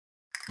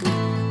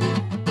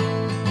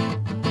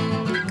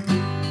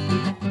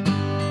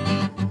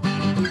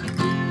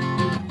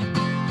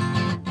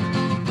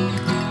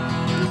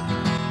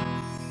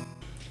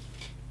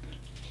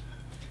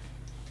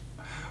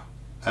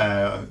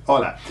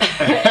Hola.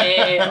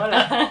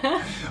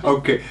 Hola.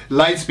 Okay,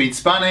 LightSpeed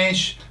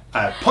Spanish,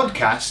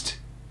 podcast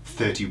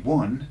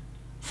 31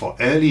 for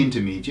early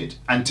intermediate,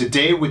 and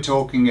today we're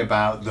talking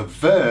about the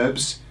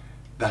verbs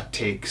that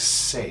take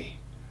se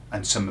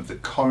and some of the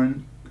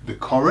common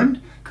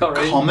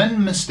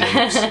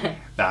mistakes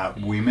that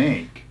we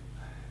make.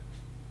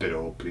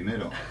 Pero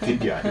primero,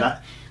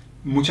 Cintia,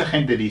 mucha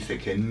gente dice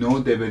que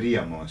no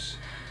deberíamos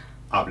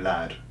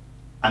hablar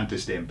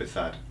antes de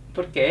empezar.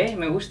 ¿Por qué?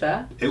 Me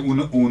gusta.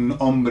 Un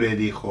hombre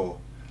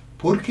dijo,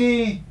 ¿por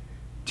qué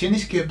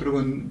tienes que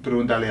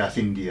preguntarle a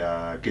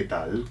Cintia qué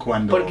tal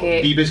cuando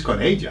vives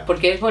con ella?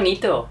 Porque es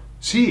bonito.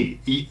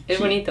 Sí. Es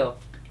bonito.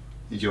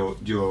 Yo...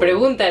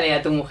 Pregúntale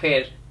a tu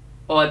mujer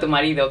o a tu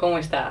marido cómo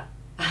está.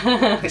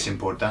 Es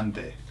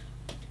importante.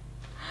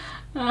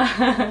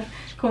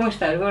 ¿Cómo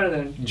estás,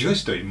 Gordon? Yo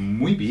estoy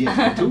muy bien.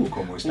 ¿Y tú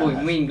cómo estás?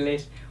 Muy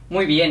inglés.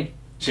 Muy bien.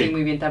 Sí.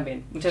 Muy bien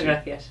también. Muchas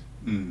gracias.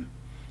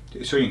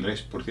 Soy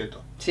inglés, por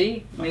cierto.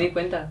 Sí, me di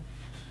cuenta.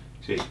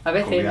 Sí, a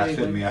veces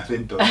con mi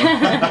acento,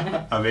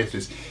 ¿no? A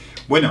veces.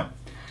 Bueno,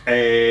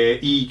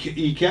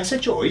 ¿y qué has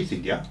hecho hoy,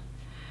 Cintia?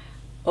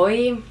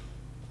 Hoy...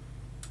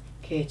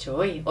 ¿Qué he hecho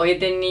hoy? Hoy he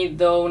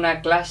tenido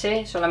una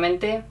clase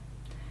solamente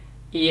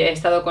y he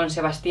estado con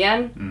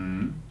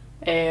Sebastián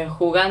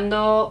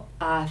jugando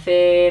a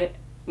hacer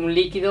un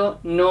líquido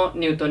no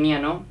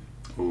newtoniano.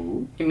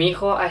 Y mi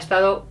hijo ha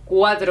estado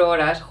 4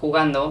 horas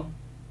jugando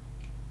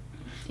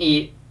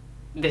y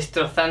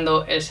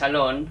destrozando el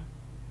salón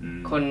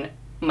con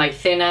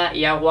maicena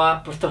y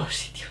agua por todos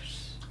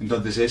sitios.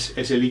 Entonces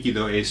ese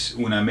líquido es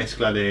una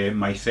mezcla de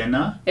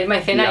maicena. Es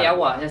maicena y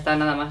agua, ya está,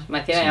 nada más.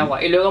 Maicena y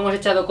agua. Y luego hemos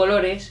echado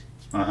colores.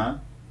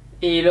 Ajá.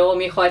 Y luego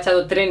mi hijo ha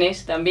echado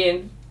trenes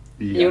también.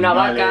 Y una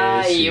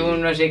vaca y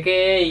un no sé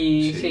qué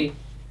y sí.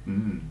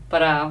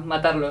 Para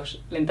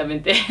matarlos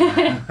lentamente.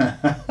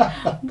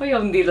 Voy a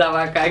hundir la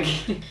vaca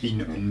aquí. Y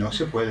no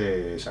se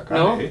puede sacar,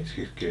 ¿no? Es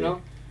que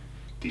no.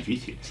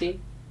 Difícil. Sí.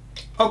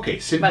 Okay,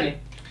 Cindy. Vale.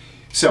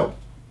 So,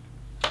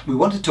 we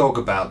want to talk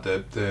about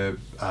the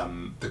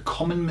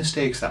common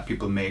mistakes that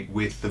people make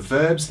with the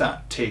verbs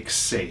that take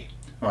se.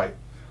 Right.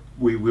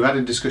 We've had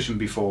a discussion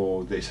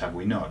before this, have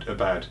we not,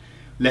 about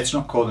let's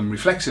not call them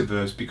reflexive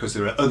verbs because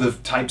there are other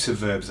types of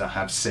verbs that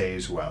have se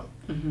as well.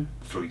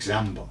 For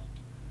example,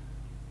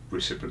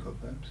 reciprocal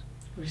verbs.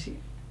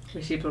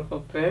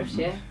 Reciprocal verbs,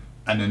 yeah.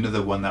 And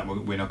another one that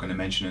we're not going to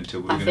mention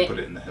until we're going to put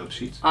it in the help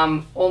sheets.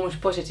 I'm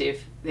almost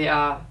positive they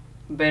are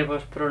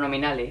verbos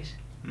pronominales,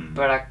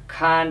 but I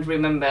can't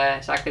remember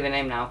exactly the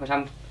name now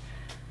because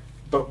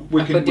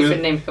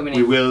different names coming in.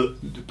 We will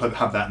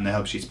have that in the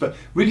help sheets, but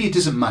really it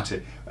doesn't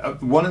matter.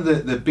 One of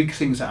the big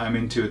things that I'm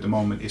into at the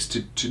moment is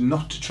to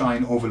not to try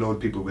and overload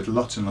people with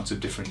lots and lots of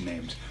different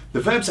names.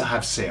 The verbs that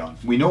have se on,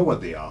 we know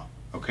what they are,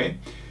 okay?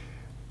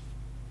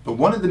 But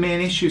one of the main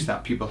issues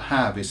that people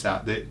have is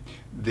that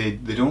they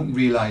don't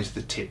realise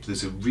the tip.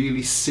 There's a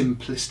really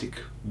simplistic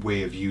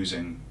way of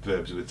using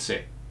verbs with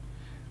se,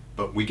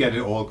 but we get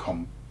it all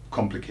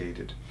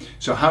complicated.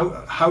 So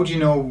how do you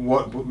know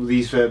what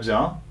these verbs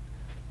are?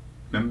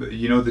 Remember,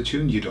 you know the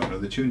tune? You don't know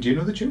the tune. Do you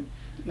know the tune?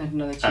 I don't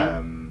know the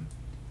tune.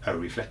 A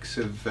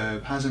reflexive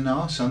verb has an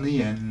arse on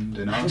the end,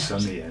 an arse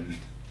on the end.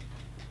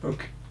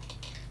 Okay.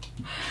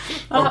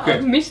 Okay.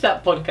 I missed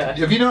that podcast.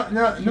 Have you not?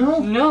 No?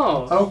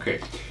 No. Okay.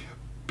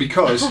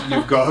 Because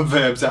you've got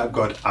verbs that have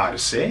got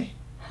arse,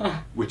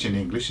 which in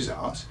English is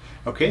arse,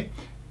 okay?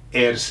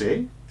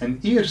 Erse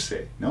and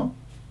irse, no?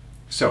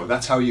 So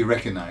that's how you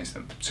recognise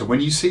them. So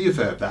when you see a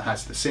verb that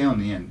has the se on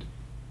the end,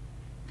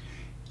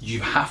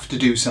 you have to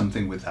do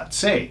something with that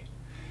se.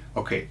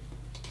 Okay,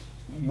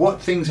 what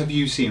things have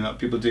you seen that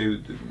people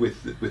do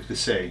with the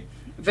se?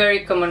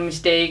 Very common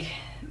mistake.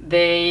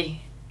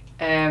 They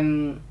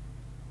don't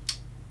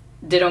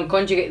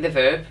conjugate the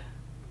verb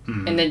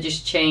and then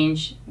just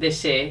change the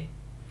se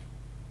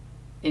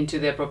into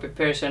the appropriate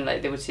person.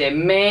 Like they would say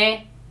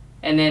me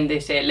and then they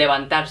say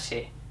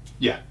levantarse.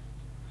 Yeah.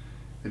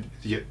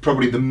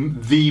 Probably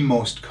the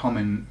most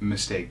common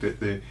mistake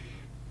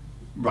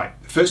right,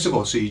 first of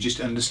all, so you just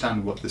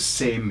understand what the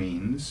se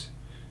means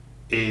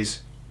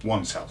is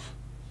oneself.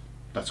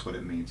 That's what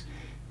it means,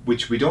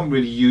 which we don't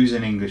really use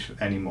in English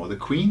anymore. The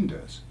Queen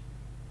does,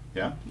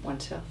 yeah?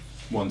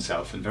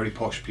 Oneself, and very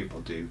posh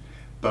people do,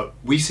 but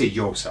we say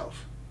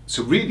yourself.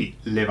 So really,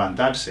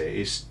 levantarse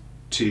is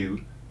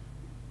to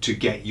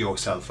get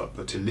yourself up,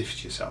 or to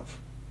lift yourself,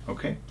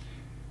 okay?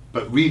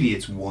 But really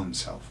it's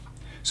oneself.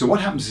 So what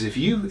happens is if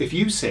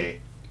you say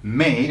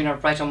me... You're going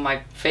to write on my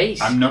face.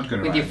 I'm not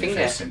going to with write your on finger.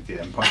 your face,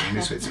 Cynthia. I'm pointing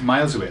this way. It's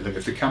miles away. Look,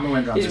 if the camera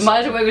went around it's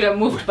miles away because I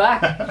moved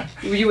back.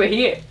 You were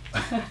here.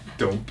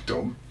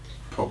 Don't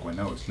poke my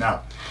nose.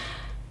 Now,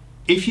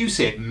 if you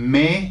say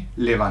me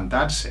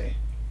levantarse,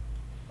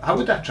 how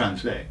would that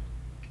translate?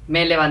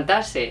 Me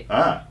levantarse.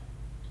 Ah.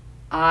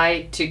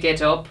 I to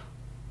get up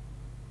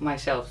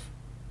myself.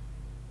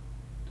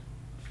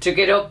 To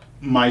get up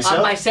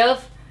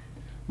myself?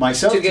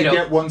 Myself to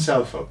get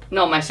oneself up.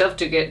 No, myself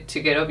to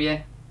get up,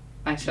 yeah.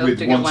 Myself to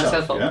get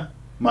oneself up. Yeah?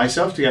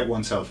 Myself to get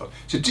oneself up.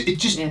 So it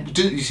just,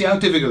 you see how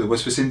difficult it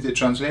was for Cynthia to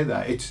translate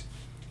that?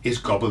 is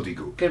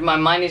gobbledygook. Because my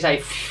mind is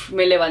like,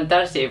 me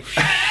levantarse.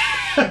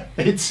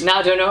 It's Now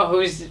I don't know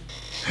who's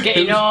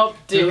getting up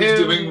to who's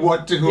whom. doing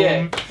what to whom.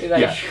 Yeah. It's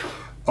like, Yeah.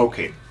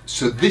 Okay,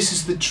 so this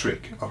is the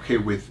trick. Okay,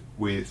 with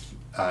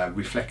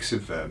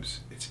reflexive verbs,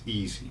 it's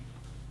easy.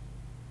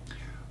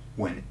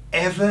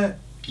 Whenever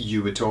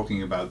you were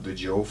talking about the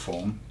yo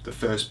form, the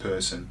first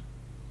person,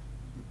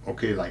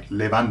 okay, like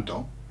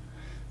levanto,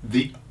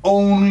 the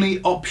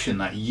only option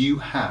that you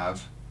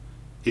have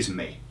is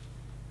me.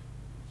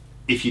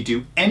 If you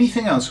do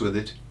anything else with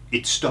it,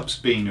 it stops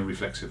being a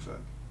reflexive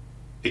verb.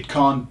 It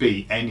can't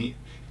be any.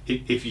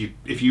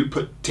 If you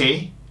put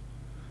te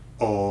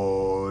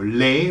or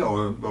le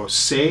or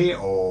se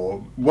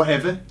or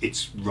whatever,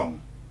 it's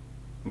wrong.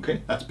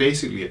 Okay, that's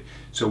basically it.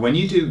 So when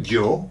you do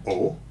yo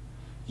or,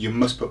 you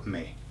must put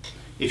me.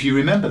 If you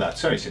remember that,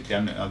 sorry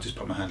Cynthia, I'll just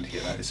put my hand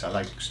here like this. I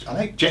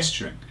like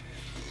gesturing.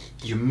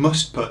 You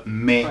must put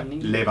me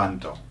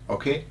levanto.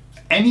 Okay,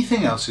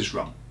 anything else is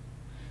wrong.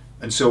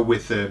 And so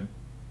with the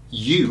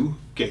you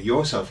get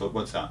yourself up.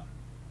 What's that?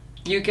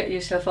 You get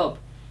yourself up.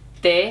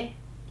 Te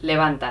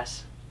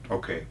levantas.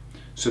 Okay,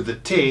 so the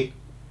te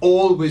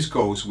always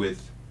goes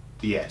with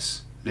the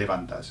s,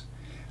 levantas,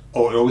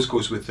 or it always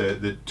goes with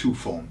the to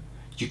form.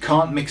 You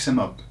can't mix them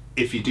up.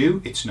 If you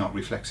do, it's not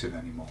reflexive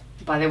anymore.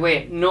 By the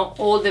way, not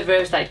all the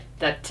verbs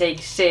that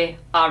take se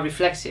are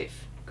reflexive.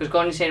 Because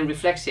Gordon is saying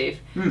reflexive,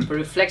 but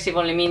reflexive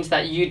only means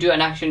that you do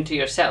an action to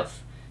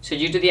yourself. So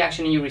you do the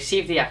action and you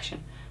receive the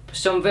action. But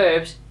some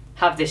verbs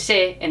have the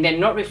se and they're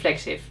not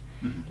reflexive.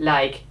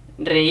 Like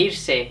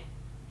reírse.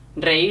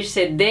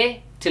 Reírse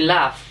de, to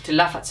laugh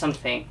at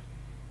something.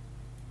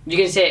 You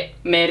can say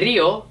me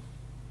río,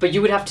 but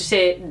you would have to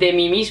say de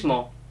mí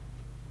mismo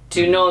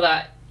to know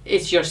that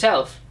it's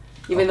yourself,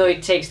 even though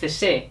it takes the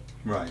se.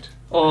 Right.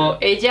 Or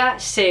ella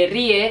se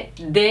ríe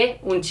de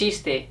un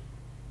chiste.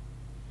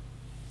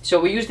 So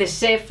we use the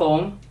se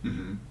form,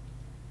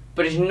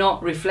 but it's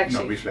not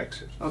reflexive. Not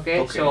reflexive.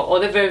 Okay? So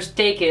other verbs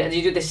take it and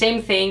you do the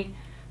same thing,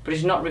 but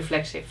it's not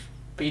reflexive.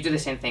 But you do the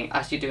same thing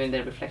as you do in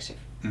the reflexive.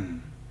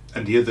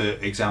 And the other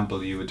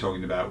example you were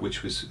talking about,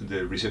 which was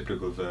the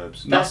reciprocal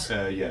verbs. That's,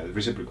 the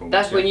reciprocal.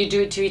 That's when you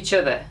do it to each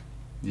other.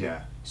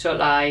 Yeah. So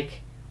like,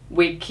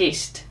 we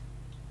kissed.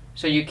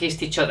 So you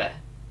kissed each other.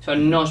 So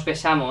nos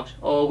besamos.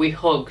 Or we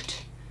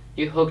hugged.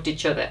 You hugged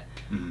each other.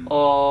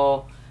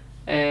 Or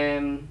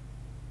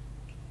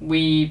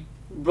we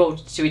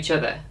wrote to each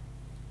other.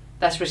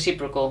 That's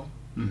reciprocal.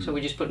 So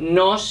we just put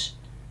nos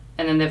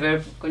and then the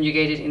verb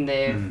conjugated in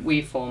the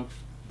we form.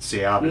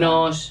 Se habla.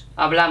 Nos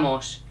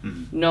hablamos,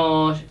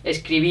 nos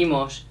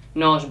escribimos,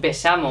 nos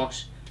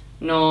besamos,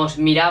 nos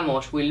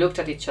miramos. We looked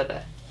at each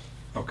other.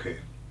 Okay,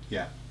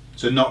 yeah.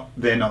 So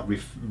they're not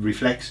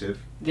reflexive.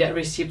 They're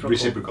reciprocal.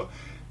 Reciprocal,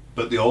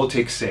 but they all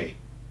take se.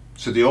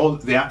 So they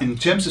are, in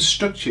terms of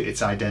structure,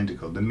 it's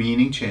identical. The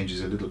meaning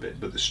changes a little bit,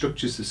 but the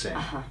structure's the same.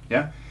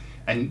 Yeah,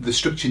 and the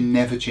structure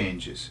never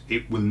changes.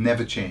 It will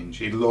never change.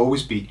 It'll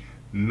always be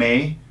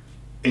me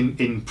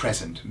in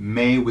present,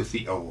 me with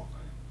the o.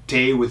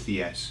 Te with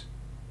the s,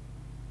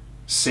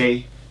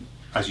 se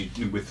as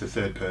you with the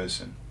third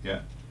person,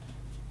 yeah.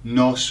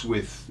 Nos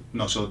with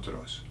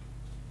nosotros,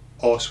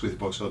 os with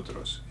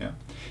vosotros, yeah.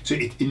 So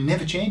it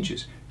never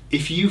changes.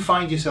 If you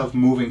find yourself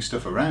moving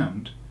stuff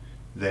around,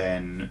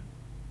 then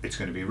it's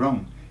going to be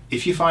wrong.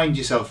 If you find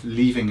yourself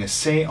leaving a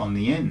se on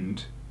the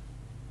end,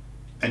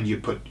 and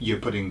you're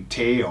putting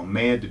te or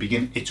me at the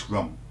beginning, it's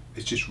wrong.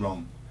 It's just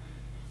wrong.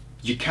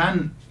 You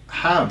can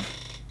have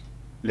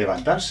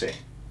levantarse.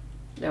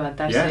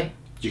 Levantarse. Yeah,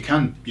 you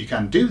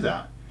can do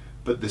that,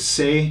 but the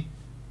se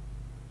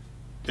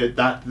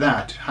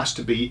that has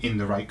to be in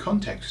the right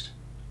context.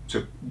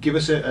 So give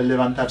us a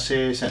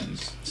levantarse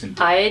sentence,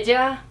 Cynthia. A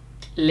ella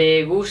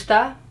le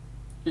gusta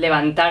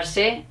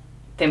levantarse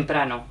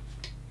temprano.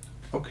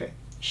 Okay.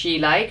 She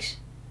likes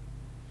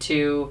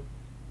to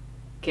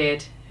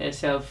get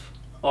herself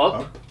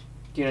up.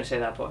 You don't say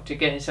that part. To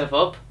get herself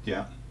up.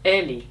 Yeah.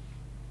 Early.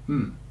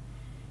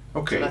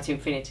 Okay. So that's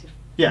infinitive.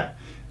 Yeah.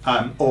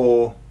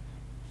 Or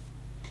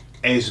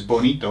es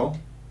bonito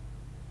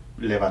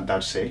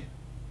levantarse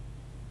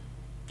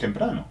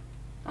temprano.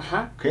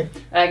 Okay.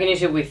 I can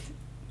use it with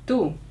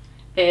tú.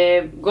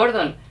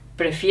 Gordon,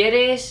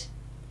 ¿prefieres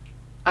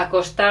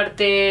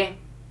acostarte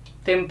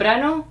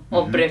temprano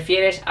o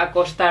prefieres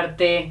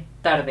acostarte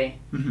tarde?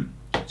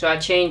 So I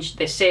changed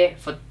the se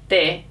for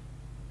te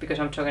because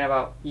I'm talking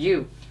about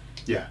you.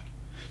 Yeah.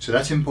 So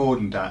that's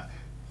important, that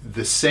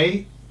the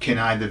se can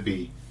either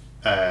be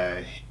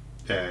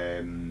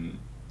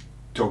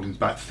talking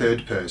about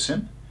third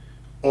person,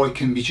 or it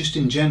can be just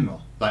in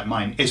general, like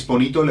mine. Es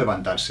bonito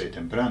levantarse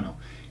temprano.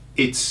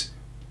 It's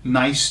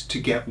nice to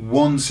get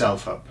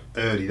oneself up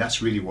early.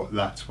 That's really what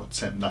that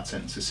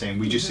sentence is saying.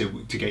 We just say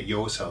to get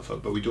yourself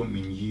up, but we don't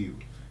mean you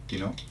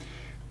know.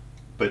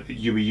 But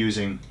you were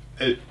using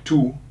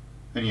tú,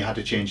 and you had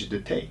to change it to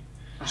te.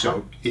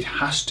 So it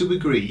has to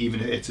agree, even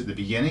if it's at the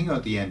beginning or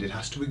at the end, it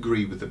has to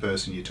agree with the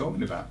person you're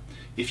talking about.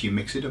 If you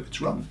mix it up,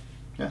 it's wrong.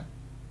 Yeah.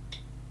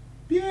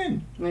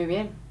 Bien. Muy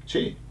bien.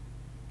 Sí.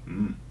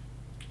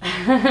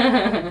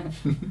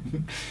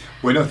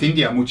 Bueno,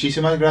 Cintia,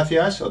 muchísimas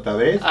gracias otra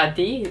vez. A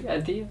ti.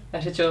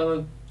 Has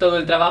hecho todo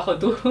el trabajo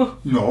tú.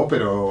 No,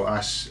 pero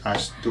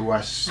tú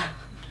has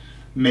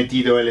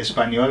metido el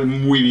español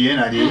muy bien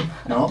allí,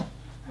 ¿no?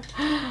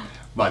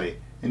 Vale,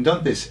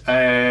 entonces,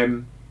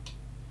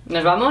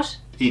 ¿Nos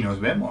vamos? y nos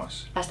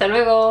vemos. Hasta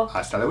luego.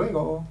 Hasta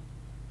luego.